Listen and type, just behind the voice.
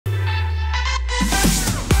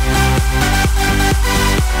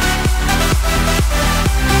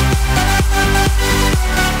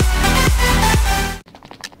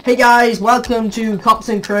Hey guys, welcome to Cops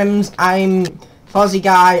and Crims. I'm Fozzie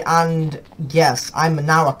Guy, and yes, I'm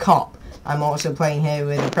now a cop. I'm also playing here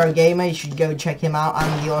with a pro gamer. You should go check him out,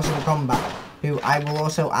 and the Awesome Combat, who I will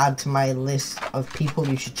also add to my list of people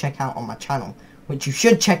you should check out on my channel. Which you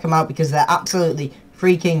should check them out because they're absolutely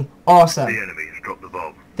freaking awesome. The enemies dropped the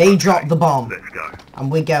bomb. They dropped the bomb. Let's go.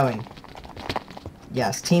 And we're going.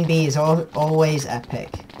 Yes, Team B is always epic.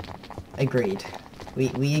 Agreed.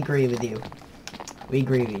 We agree with you. We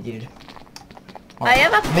agree with you, dude. Oh, I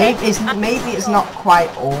have a maybe it's not quite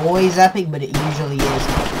always epic, but it usually is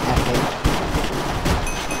epic.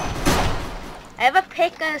 I have a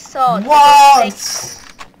pick and a sword. What?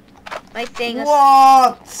 My thing is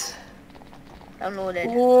what? downloaded.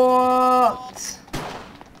 What?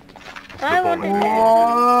 I wanted it.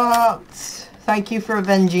 What? Thank you for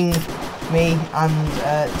avenging me and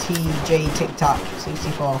TJ TikTok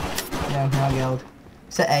 64. No, no guild.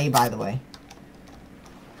 It's an A, by the way.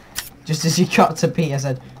 Just as you got to P, I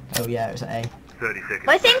said, oh yeah, it was an A. 30 seconds.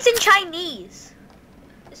 My thing's in Chinese.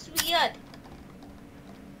 It's weird.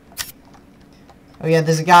 Oh yeah,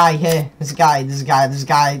 there's a guy here. There's a guy. I don't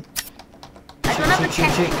have a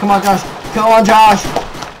check. Shoot. Come on, Josh. Come on, Josh.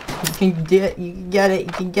 You can get it. You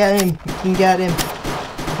can get him. You can get him.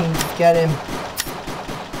 You can get him.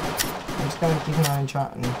 I'm just gonna keep an eye on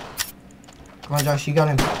chat. And... Come on, Josh. You got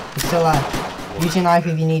him. He's still there. Use your knife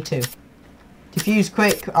if you need to. Defuse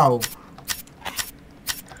quick. Oh.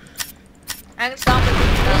 I'm gonna stop it.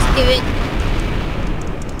 Just give it.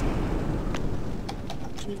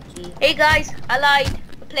 Hey guys, I lied.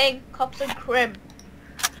 We're playing Cops and Crim.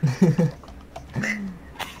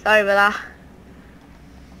 Sorry about that.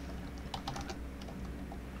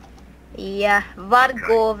 Yeah,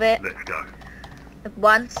 Vargove Let's go. at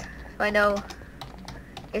once, so I know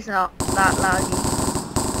it's not that laggy.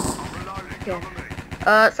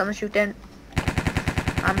 Okay. Someone's shooting.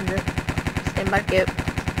 I'm just staying back here.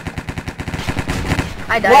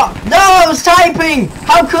 I died. What? No, I was typing!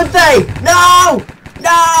 How could they? No!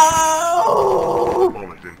 No!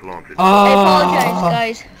 Bomb has been planted. Oh. I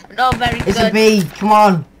apologize, guys. Not very It's good. a B, come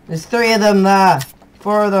on. There's 3 of them there.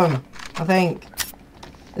 4 of them, I think.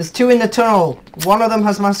 There's 2 in the tunnel. 1 of them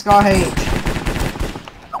has my Scar H.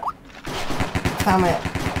 Damn it.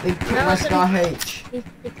 They took my Scar H.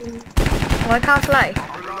 Oh, I can't fly.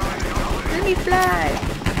 Let me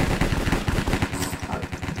fly.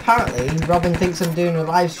 Apparently, Robin thinks I'm doing a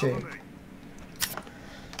live stream.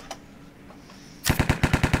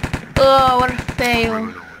 Oh, what a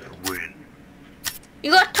fail. Win.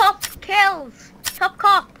 You got top kills. Top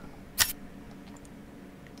cop.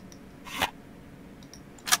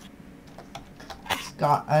 It's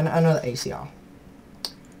got another ACR.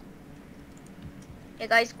 Yeah,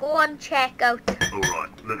 guys, go and check out Alright,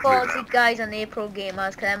 let's move Fozzie out. guys on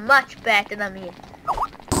aprogamers, because they're much better than me.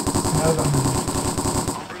 Hold on.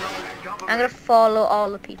 I'm gonna follow all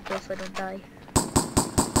the people so I don't die.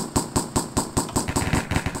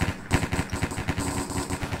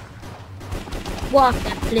 What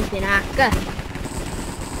the flipping hacker?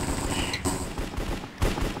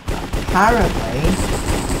 Apparently,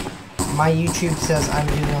 my YouTube says I'm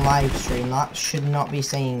doing a live stream. That should not be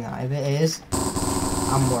saying that. If it is,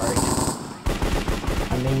 I'm worried.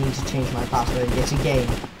 I may need to change my password yet again.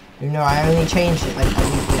 You know, I only changed it like a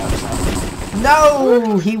week ago, so.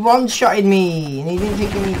 No! He one-shotted me, and he didn't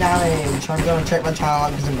take any damage. I'm gonna check my channel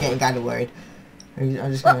out because I'm getting kind of worried. I'm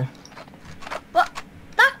just gonna... But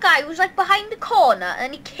that guy was like behind the corner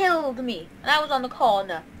and he killed me. And I was on the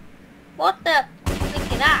corner. What the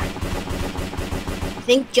freaking heck? I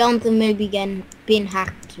think Jonathan may be being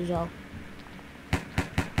hacked as well.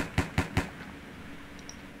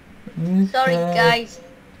 Sorry guys.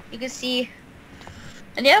 You can see.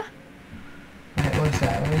 And yeah? Right, what's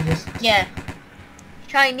that? Let me just... Yeah.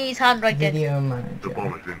 Chinese handwriting. Video The manager.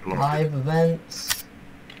 bomb has been planted. Live events.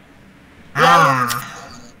 Yeah.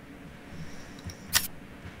 Ah!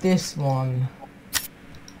 This one.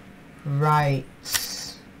 Right.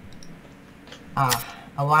 Ah,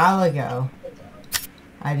 a while ago,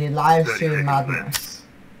 I did live stream madness.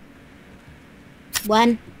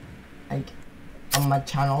 When? Like, on my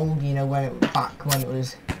channel, you know, when it was back when it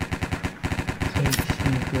was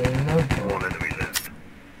HD Gamer. One enemy left.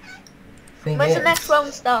 Thing When's the is, next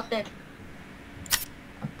round started?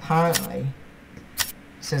 apparently, it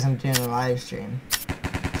says I'm doing a live stream.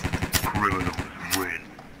 Criminals win.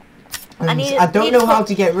 And need I don't to know how put-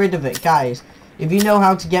 to get rid of it, guys. If you know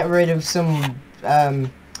how to get rid of some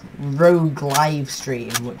rogue live stream,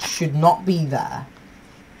 which should not be there,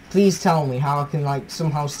 please tell me how I can like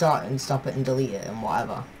somehow start it and stop it and delete it and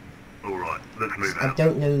whatever. Alright, let's move I out.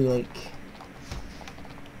 don't know, like...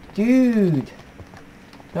 Dude!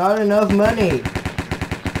 Not enough money.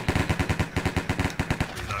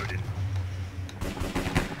 Reloading.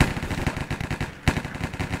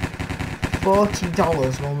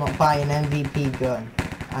 $40 will not buy an MVP gun.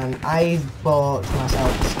 And I've bought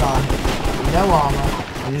myself a Scar H. No armor,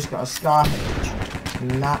 I just got a Scar H.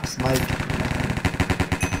 And that's like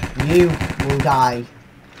nothing. You will die.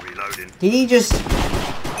 Reloading. Did he just...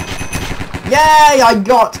 Yay! I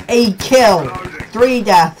got a kill! 3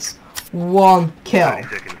 deaths, 1 kill. 30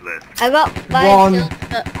 seconds left. I got 5 One kills,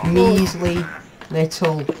 but measly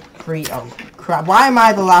little free... Oh, crap. Why am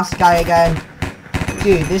I the last guy again?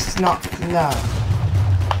 Dude, this is not... No.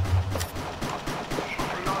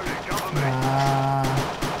 Reloading. Cover me. Nah.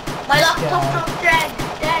 My laptop's not dead.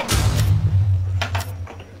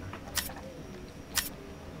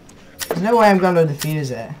 There's no way I'm gonna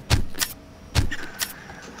defuse it.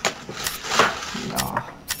 No.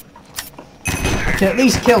 I can at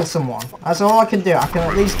least kill someone. That's all I can do. I can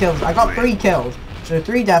at least kill... I got 3 kills. So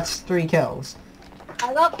 3 deaths, 3 kills.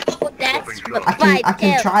 I got 4 deaths, but I 5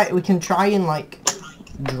 can kills. try... We can try and, like,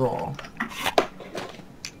 draw.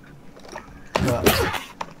 But...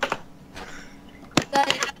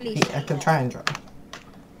 I can try and draw.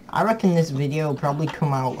 I reckon this video will probably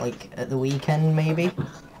come out, like, at the weekend, maybe.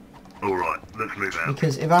 Alright, let's move out.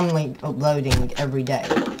 Because if I'm, like, uploading every day,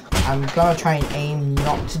 I'm gonna try and aim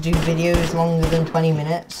not to do videos longer than 20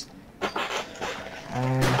 minutes.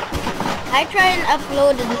 I try and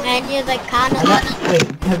upload as many as I can.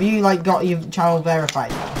 Wait, have you, like, got your channel verified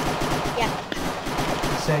now? Yeah.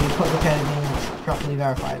 So you put the code in and properly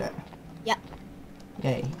verified it? Yeah.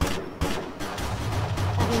 Yay.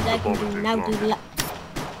 That means I can now do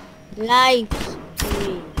live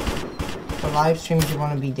stream. For live streams you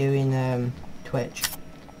want to be doing Twitch.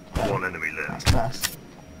 One enemy left. That's best.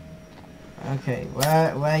 Okay,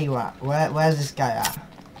 where you at? Where's this guy at?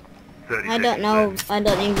 30 I don't seconds know. left. I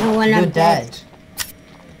don't even know when You're I'm dead.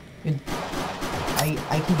 You're...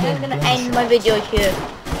 I can hear I'm gonna end my gunshots. video here.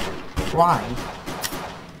 Why?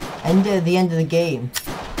 End at the end of the game.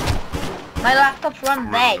 My laptop's run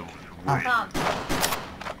red. Ah.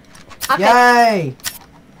 Okay. Yay!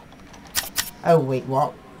 Oh wait,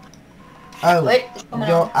 what? Oh, Wait, it's coming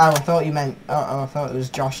you're, on. I thought you meant. Oh, I thought it was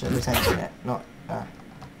Josh that was ending it, not.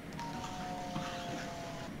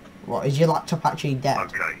 What, is your laptop actually dead?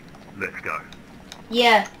 Okay, let's go.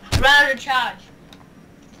 Yeah, run out of charge.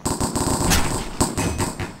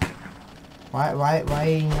 Why are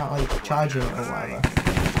you not like charging it or whatever?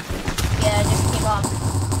 Yeah, just keep on.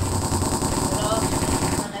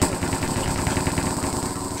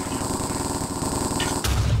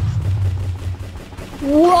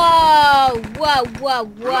 Whoa! Whoa! Whoa!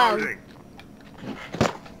 Whoa! Reloading.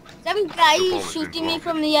 Some guy is shooting me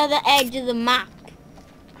from the other edge of the map.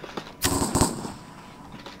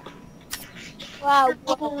 Wow!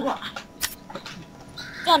 Whoa.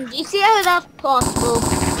 John, do you see how that's possible?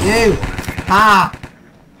 You! Ha!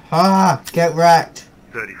 Ha! Get wrecked.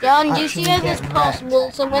 30 seconds. John, do you see Actually how that's get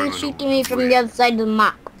possible? Someone's shooting me from the other side of the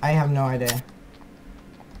map. I have no idea.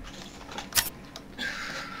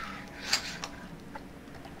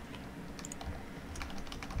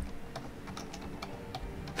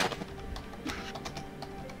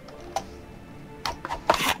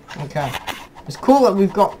 Okay. It's cool that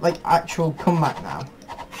we've got like actual comeback now.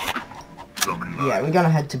 Lock and load. Yeah, we're gonna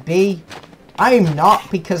head to B. I'm not,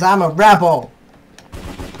 because I'm a rebel.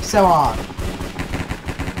 So hard.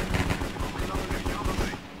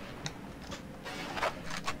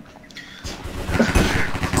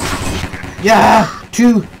 Yeah!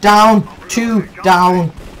 2 down, 2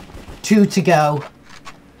 down, 2 to go.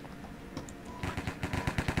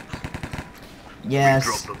 Yes.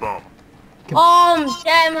 Drop the bomb.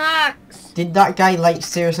 Damn hacks! Did that guy like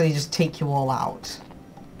seriously just take you all out?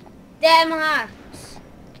 Damn hacks!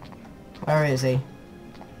 Where is he?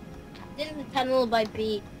 In the tunnel by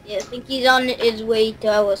B. Yeah, I think he's on his way to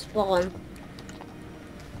our spawn.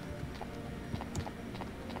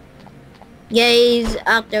 Yeah, he's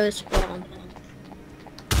at our spawn.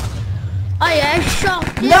 Oh yeah, I shot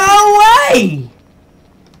him! No way!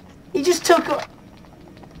 He just took a...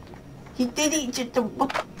 He did it just...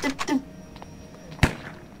 What the...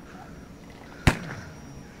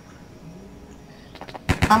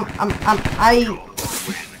 I... Win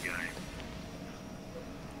the game.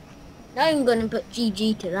 Now I'm gonna put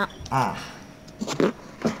GG to that. Ah. Not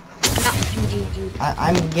GG.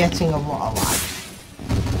 I'm getting a lot of lag.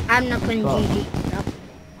 I'm not putting Oh. GG to that.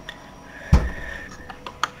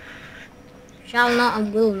 Shall not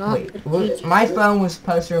and will not Wait, put was, GG. my phone was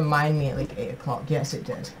supposed to remind me at like 8 o'clock. Yes, it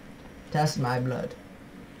did. Test my blood.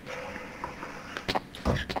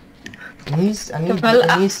 It needs to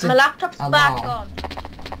My laptop's back alarm. on.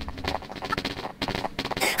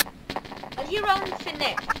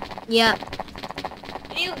 it? Yeah.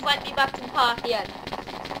 Can you invite me back to the party then?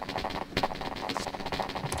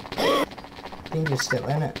 I think you're still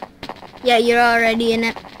in it. Yeah, you're already in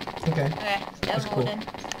it. Okay. Okay, still That's cool. loading.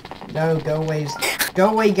 No, go away. Go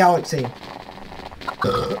away, Galaxy.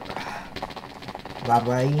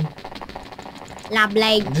 Lovely.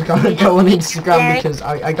 Lovely. I'm just gonna go on Instagram because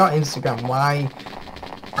I got Instagram. Why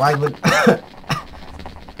would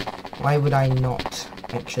why would I not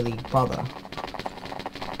actually bother?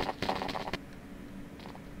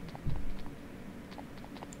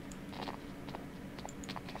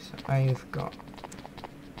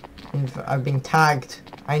 So I've been tagged.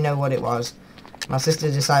 I know what it was. My sister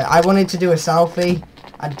decided I wanted to do a selfie.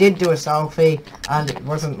 I did do a selfie and it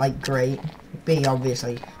wasn't like great. B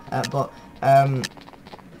obviously, but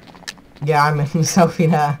yeah, I'm in the selfie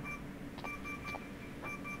now.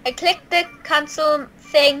 I clicked the cancel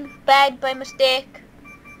thing bed by mistake.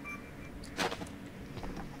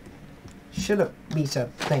 Shut up, Lisa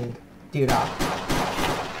thing. Do that.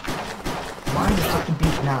 Why does it have to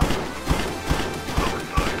beat now?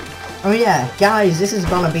 Oh yeah, guys, this is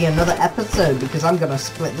gonna be another episode because I'm gonna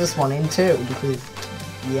split this one in two because,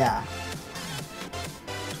 yeah.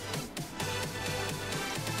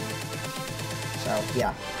 So,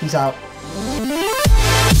 yeah. Peace out.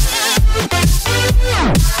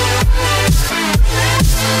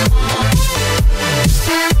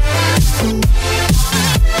 Yeah.